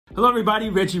Hello everybody,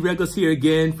 Reglus here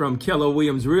again from Keller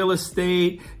Williams Real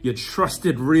Estate, your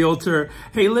trusted realtor.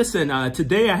 Hey listen,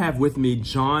 today I have with me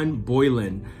John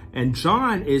Boylan, and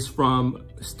John is from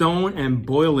Stone and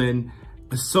Boylan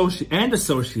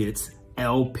Associates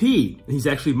LP. He's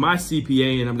actually my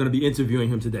CPA and I'm going to be interviewing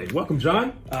him today. Welcome,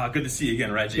 John. Good to see you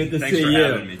again, Reggie. Good to Thanks see for you.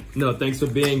 having me. No, thanks for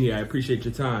being here. I appreciate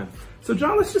your time. So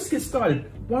John, let's just get started.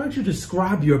 Why don't you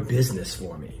describe your business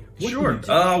for me? Sure.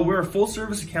 We're a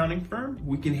full-service accounting firm.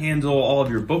 We can handle all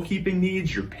of your bookkeeping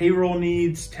needs, your payroll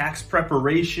needs, tax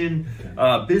preparation,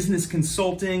 business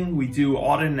consulting. We do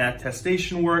audit and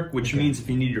attestation work, which means if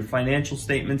you need your financial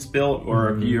statements built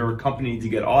or if your company needs to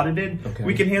get audited,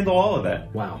 we can handle all of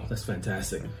that. Wow, that's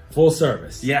fantastic. Full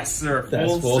service. Yes, sir.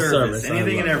 That's full service.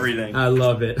 Anything and everything. I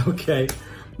love it. Okay.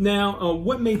 Now,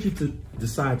 what made you to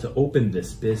decide to open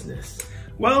this business?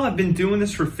 Well, I've been doing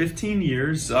this for 15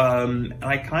 years, and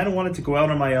I kind of wanted to go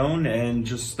out on my own and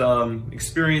just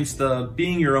experience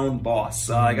being your own boss.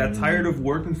 I got tired of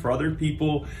working for other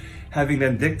people, having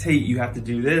them dictate, you have to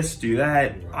do this, do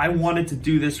that. I wanted to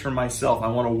do this for myself. I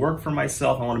want to work for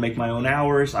myself. I want to make my own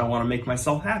hours. I want to make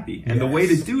myself happy. And the way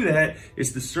to do that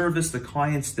is to service the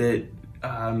clients that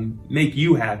make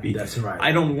you happy. That's right.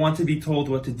 I don't want to be told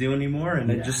what to do anymore,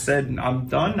 and I just said, I'm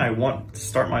done. I want to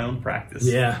start my own practice.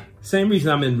 Yeah. Same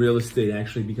reason I'm in real estate,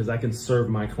 actually, because I can serve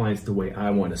my clients the way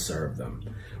I want to serve them,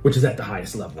 which is at the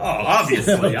highest level. Oh,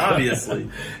 obviously,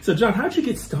 obviously. So John, how'd you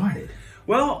get started?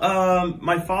 Well,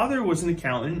 my father was an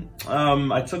accountant.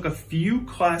 I took a few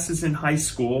classes in high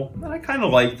school, and I kind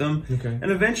of liked them. Okay. And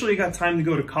eventually got time to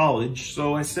go to college.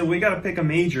 So I said, we got to pick a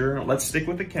major. Let's stick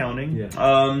with accounting.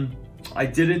 Yeah. I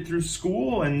did it through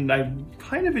school, and I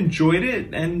kind of enjoyed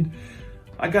it. And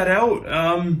I got out.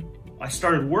 I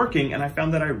started working, and I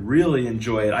found that I really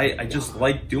enjoy it. I just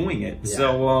like doing it. Yeah.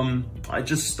 So I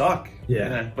just stuck.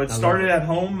 Yeah. But started at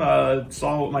home,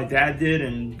 saw what my dad did,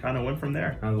 and kind of went from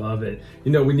there. I love it.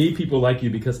 You know, we need people like you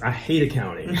because I hate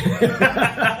accounting.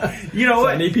 You know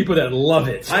what? I need people that love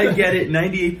it. I get it.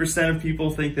 98% of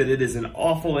people think that it is an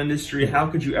awful industry. How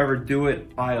could you ever do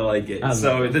it? I like it.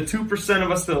 So the 2%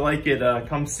 of us that like it,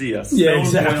 come see us. Yeah, Stone,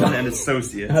 exactly. Boylan and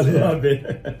Associates. I love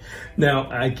it. Now,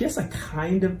 I guess I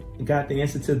kind of got the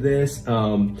answer to this.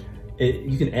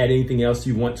 You can add anything else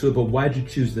you want to it, but why'd you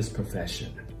choose this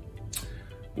profession?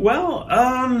 Well,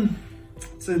 I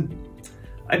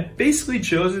basically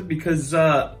chose it because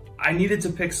I needed to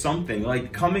pick something.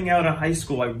 Like coming out of high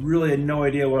school, I really had no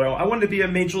idea what I wanted to be a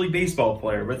Major League Baseball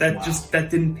player, but that that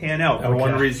didn't pan out for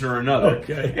one reason or another.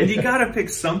 And you got to pick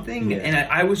something, and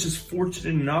I was just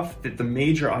fortunate enough that the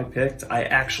major I picked, I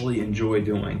actually enjoy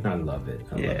doing. I love it.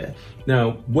 I love it.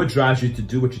 Now, what drives you to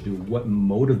do what you do? What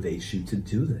motivates you to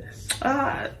do this?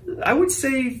 I would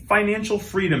say financial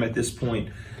freedom at this point.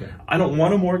 Okay. I don't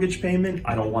want a mortgage payment.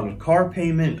 I don't want a car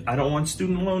payment. I don't want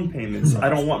student loan payments. I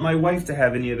don't want my wife to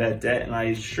have any of that debt, and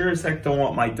I sure as heck don't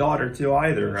want my daughter to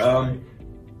either.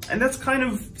 And that's kind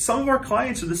of, some of our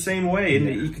clients are the same way, and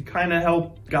you can kind of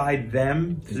help guide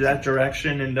them to that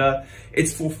direction, and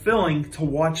it's fulfilling to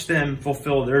watch them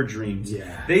fulfill their dreams.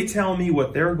 Yeah. They tell me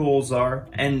what their goals are,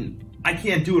 and I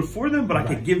can't do it for them, but I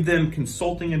can give them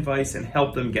consulting advice and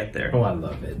help them get there. Oh, I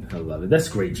love it. I love it. That's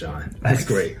great, John. That's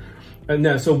great.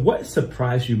 Now, so what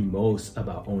surprised you most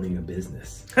about owning a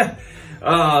business?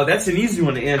 That's an easy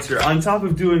one to answer. On top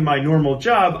of doing my normal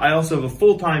job, I also have a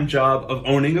full-time job of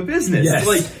owning a business. Yes.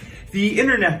 Like, the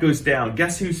internet goes down.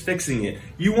 Guess who's fixing it?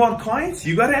 You want clients?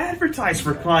 You got to advertise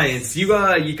for clients. You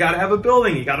got to have a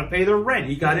building. You got to pay their rent.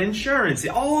 You got insurance.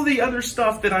 All the other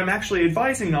stuff that I'm actually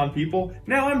advising on people.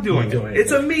 Now I'm doing it.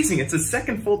 It's amazing. It's a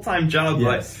second full-time job,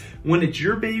 but when it's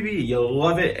your baby, you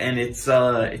love it, and it's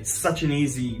such an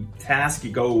easy task.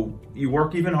 You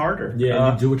work even harder.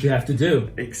 Yeah, you do what you have to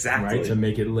do. Exactly. Right, to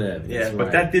make it live. Yeah,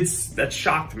 but that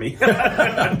shocked me.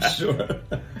 I'm sure.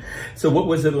 So what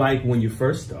was it like when you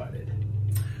first started?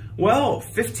 Well,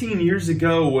 15 years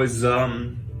ago was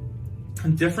a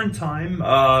different time.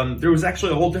 There was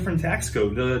actually a whole different tax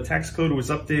code. The tax code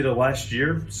was updated last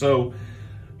year. So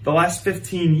the last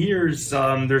 15 years,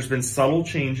 there's been subtle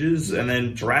changes and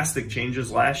then drastic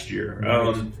changes last year.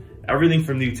 Everything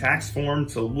from new tax form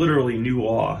to literally new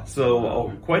law.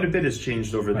 So quite a bit has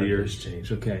changed over the years.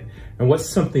 Okay. And what's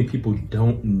something people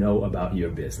don't know about your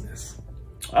business?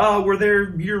 We're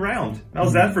there year-round.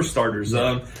 How's that for starters?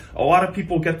 A lot of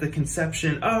people get the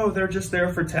conception, oh, they're just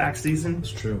there for tax season.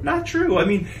 It's true. Not true. I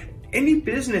mean, any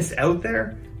business out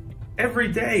there, every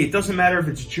day, it doesn't matter if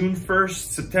it's June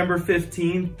 1st, September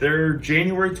 15th, or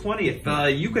January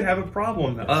 20th, you could have a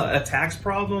problem, a tax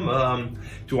problem.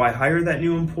 Do I hire that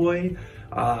new employee?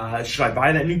 Should I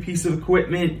buy that new piece of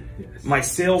equipment? Yes. My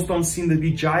sales don't seem to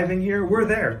be jiving here. We're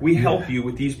there. We help you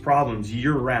with these problems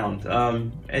year round.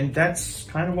 And that's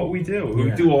kind of what we do.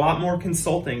 We do a lot more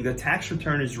consulting. The tax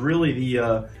return is really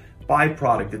the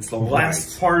byproduct. It's the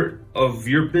last part of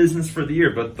your business for the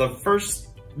year. But the first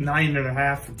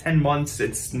 9.5 to 10 months,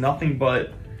 it's nothing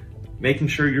but making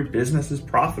sure your business is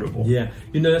profitable. Yeah,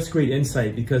 that's great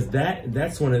insight, because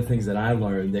that's one of the things that I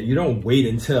learned, that you don't wait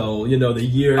until, the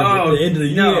year, the end of the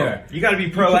year. You got to be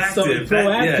proactive.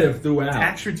 Proactive throughout.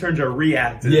 Tax returns are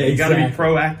reactive. Yeah, you got to be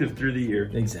proactive through the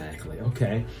year. Exactly.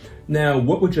 Okay. Now,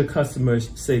 what would your customers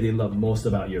say they love most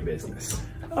about your business?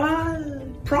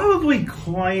 Probably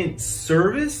client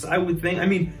service, I would think. I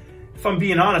mean, if I'm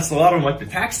being honest, a lot of them like the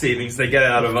tax savings they get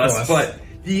out of us, but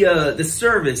the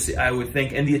service, I would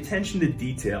think, and the attention to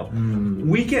detail.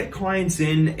 We get clients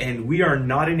in, and we are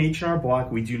not an H&R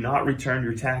Block. We do not return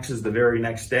your taxes the very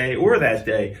next day or that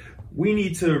day. We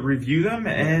need to review them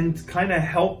and kind of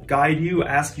help guide you,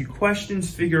 ask you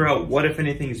questions, figure out what, if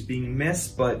anything, is being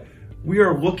missed. But we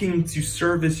are looking to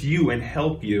service you and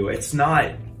help you. It's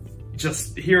not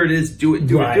just, here it is, do it,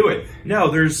 do it. No,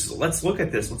 let's look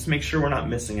at this. Let's make sure we're not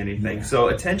missing anything. Yeah. So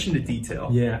attention to detail.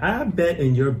 Yeah, I bet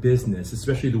in your business,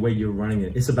 especially the way you're running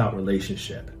it, it's about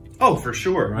relationship. Oh, for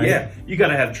sure. Right? Yeah, you got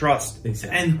to have trust.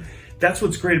 Exactly. And that's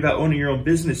what's great about owning your own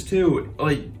business too.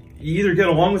 Like, you either get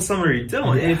along with someone or you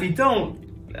don't. And if you don't,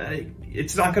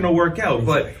 it's not going to work out.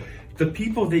 Exactly. But the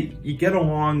people that you get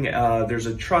along, there's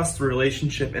a trust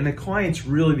relationship, and the clients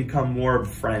really become more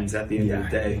of friends at the end of the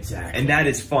day. Exactly. And that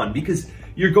is fun, because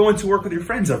you're going to work with your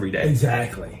friends every day.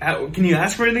 Exactly. Can you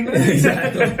ask for anything?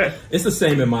 Exactly. It's the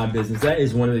same in my business. That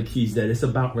is one of the keys, that it's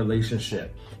about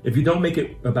relationship. If you don't make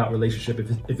it about relationship,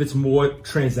 if it's more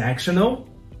transactional,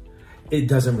 it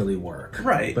doesn't really work.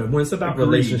 Right. But when it's about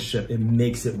relationship, it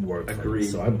makes it work. Agreed.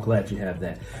 So I'm glad you have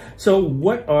that. So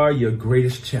what are your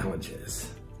greatest challenges?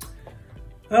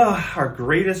 Our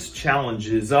greatest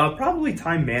challenges, probably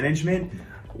time management.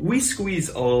 We squeeze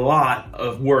a lot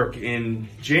of work in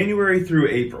January through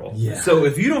April. Yeah. So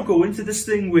if you don't go into this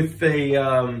thing with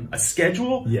a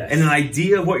schedule and an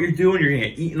idea of what you're doing, you're gonna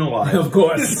get eaten alive. Of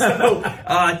course. So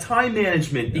time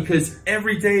management, because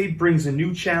every day brings a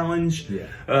new challenge.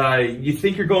 Yeah. You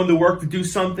think you're going to work to do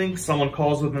something, someone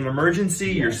calls with an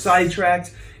emergency, you're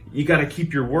sidetracked. You got to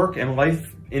keep your work and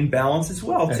life in balance as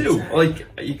well too. Exactly. Like,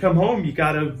 you come home,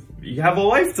 you have a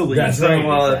life to lead. That's so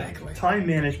exactly. Time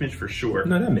management for sure.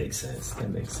 No, that makes sense. That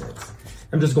makes sense.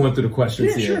 I'm just going through the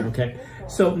questions here. Sure. Okay.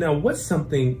 So now, what's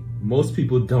something most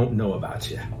people don't know about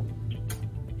you?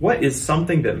 What is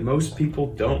something that most people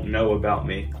don't know about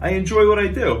me? I enjoy what I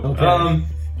do. Okay.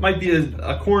 Might be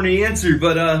a corny answer,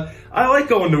 but I like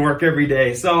going to work every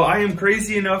day. So I am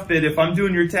crazy enough that if I'm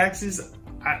doing your taxes,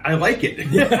 I like it.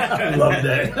 Yeah, I love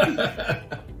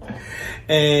that.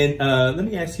 And let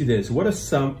me ask you this. What are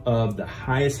some of the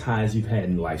highest highs you've had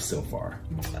in life so far?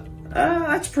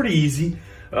 That's pretty easy.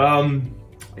 I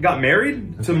got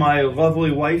married to my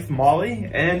lovely wife, Molly,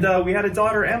 and we had a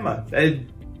daughter, Emma.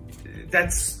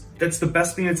 That's the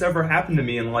best thing that's ever happened to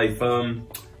me in life.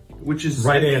 Which is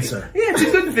right answer. Yeah, it's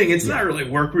a good thing. It's not really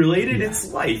work related.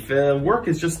 It's life. Work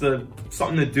is just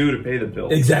something to do to pay the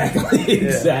bills. Exactly.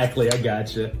 Exactly. I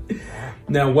gotcha.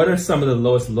 Now, what are some of the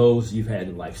lowest lows you've had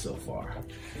in life so far,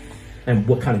 and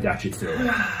what kind of got you through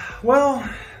it? Well,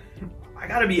 I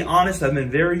got to be honest. I've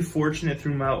been very fortunate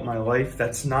throughout my life.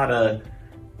 That's not I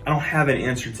don't have an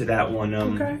answer to that one.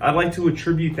 Okay. I'd like to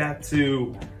attribute that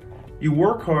to you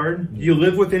work hard, you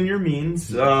live within your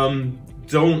means.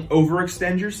 Don't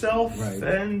overextend yourself,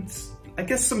 and I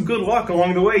guess some good luck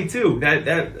along the way too. That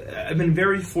I've been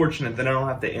very fortunate that I don't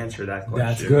have to answer that question.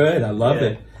 That's good. I love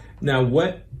it. Now,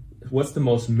 what's the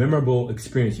most memorable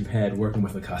experience you've had working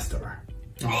with a customer?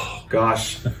 Oh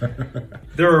gosh,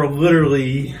 there are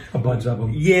literally a bunch of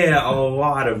them. Yeah, a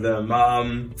lot of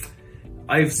them.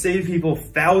 I've saved people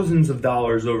thousands of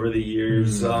dollars over the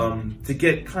years. To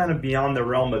get kind of beyond the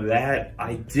realm of that,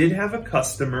 I did have a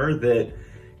customer that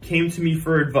came to me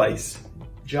for advice.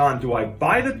 John, do I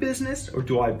buy the business or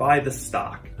do I buy the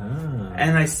stock?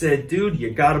 And I said, dude,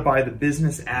 you got to buy the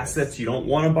business assets. You don't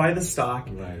want to buy the stock.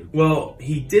 Right. Well,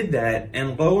 he did that,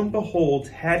 and lo and behold,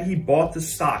 had he bought the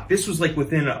stock, this was like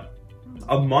within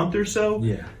a month or so,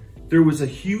 there was a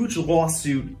huge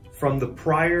lawsuit from the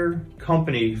prior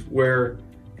company where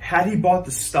had he bought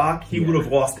the stock, he would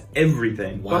have lost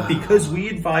everything. But because we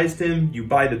advised him, you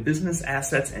buy the business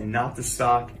assets and not the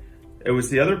stock, it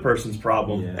was the other person's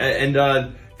problem. And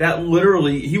that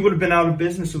literally, he would have been out of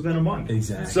business within a month.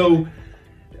 Exactly. So,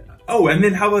 and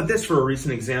then how about this for a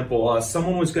recent example?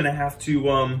 Someone was going to have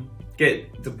to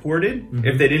get deported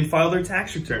if they didn't file their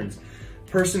tax returns.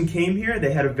 person came here,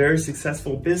 they had a very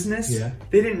successful business. Yeah.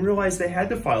 They didn't realize they had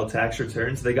to file tax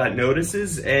returns. They got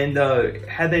notices, and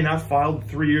had they not filed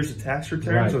 3 years of tax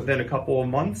returns within a couple of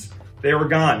months, they were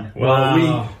gone.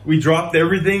 Well, we dropped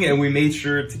everything, and we made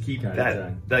sure to keep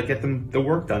get them the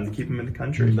work done to keep them in the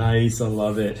country. Nice, I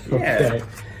love it. Yeah. Okay,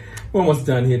 we're almost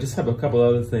done here. Just have a couple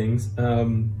other things.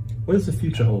 What does the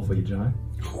future hold for you, John?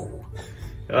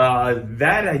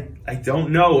 That I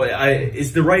don't know.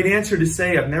 Is the right answer to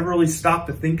say I've never really stopped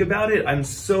to think about it. I'm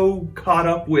so caught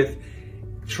up with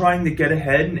trying to get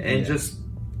ahead and just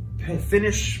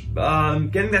finish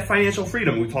getting that financial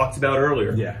freedom we talked about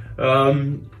earlier. Yeah.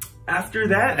 After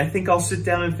that, I think I'll sit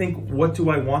down and think, what do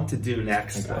I want to do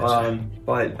next?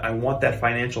 But I want that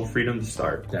financial freedom to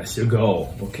start. That's your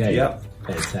goal. Okay. Yep.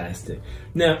 Fantastic.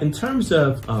 Now, in terms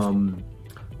of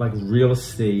like real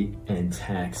estate and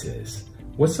taxes,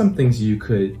 what's some things you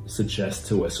could suggest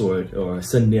to us, or a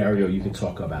scenario you could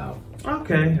talk about?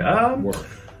 Okay.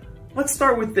 Let's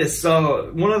start with this.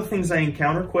 One of the things I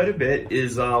encounter quite a bit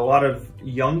is a lot of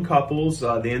young couples,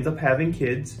 they end up having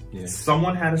kids. Yeah.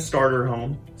 Someone had a starter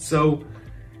home. So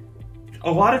a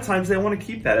lot of times they want to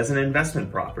keep that as an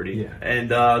investment property. Yeah. And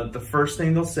the first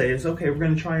thing they'll say is, okay, we're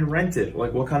going to try and rent it.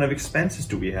 Like, what kind of expenses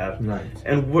do we have? Right.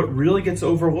 And what really gets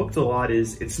overlooked a lot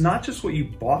is it's not just what you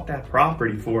bought that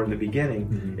property for in the beginning.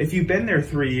 Mm-hmm. If you've been there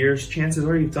 3 years, chances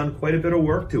are you've done quite a bit of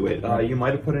work to it. You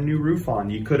might have put a new roof on.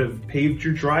 You could have paved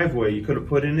your driveway. You could have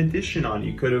put an addition on.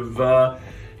 You could have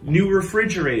new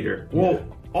refrigerator. Well,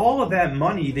 all of that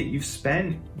money that you've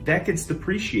spent, that gets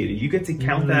depreciated. You get to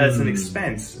count that as an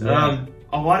expense. Yeah.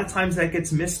 A lot of times that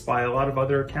gets missed by a lot of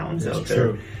other accountants out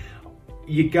there.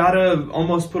 You gotta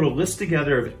almost put a list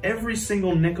together of every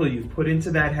single nickel you've put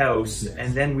into that house,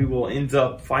 and then we will end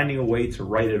up finding a way to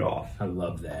write it off. I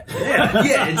love that.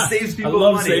 Yeah, it saves people money.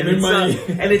 I love saving money.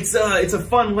 And it's a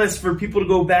fun list for people to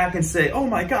go back and say, oh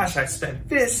my gosh, I spent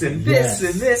this and this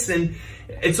and this, and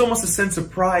it's almost a sense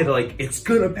of pride, like it's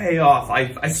gonna pay off.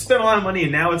 I spent a lot of money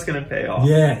and now it's gonna pay off.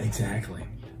 Yeah, exactly.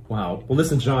 Wow. Well,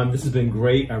 listen, John, this has been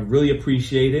great. I really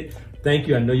appreciate it. Thank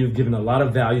you. I know you've given a lot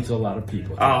of value to a lot of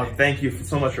people today. Oh, thank you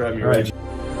so much for having me, All right. Reg.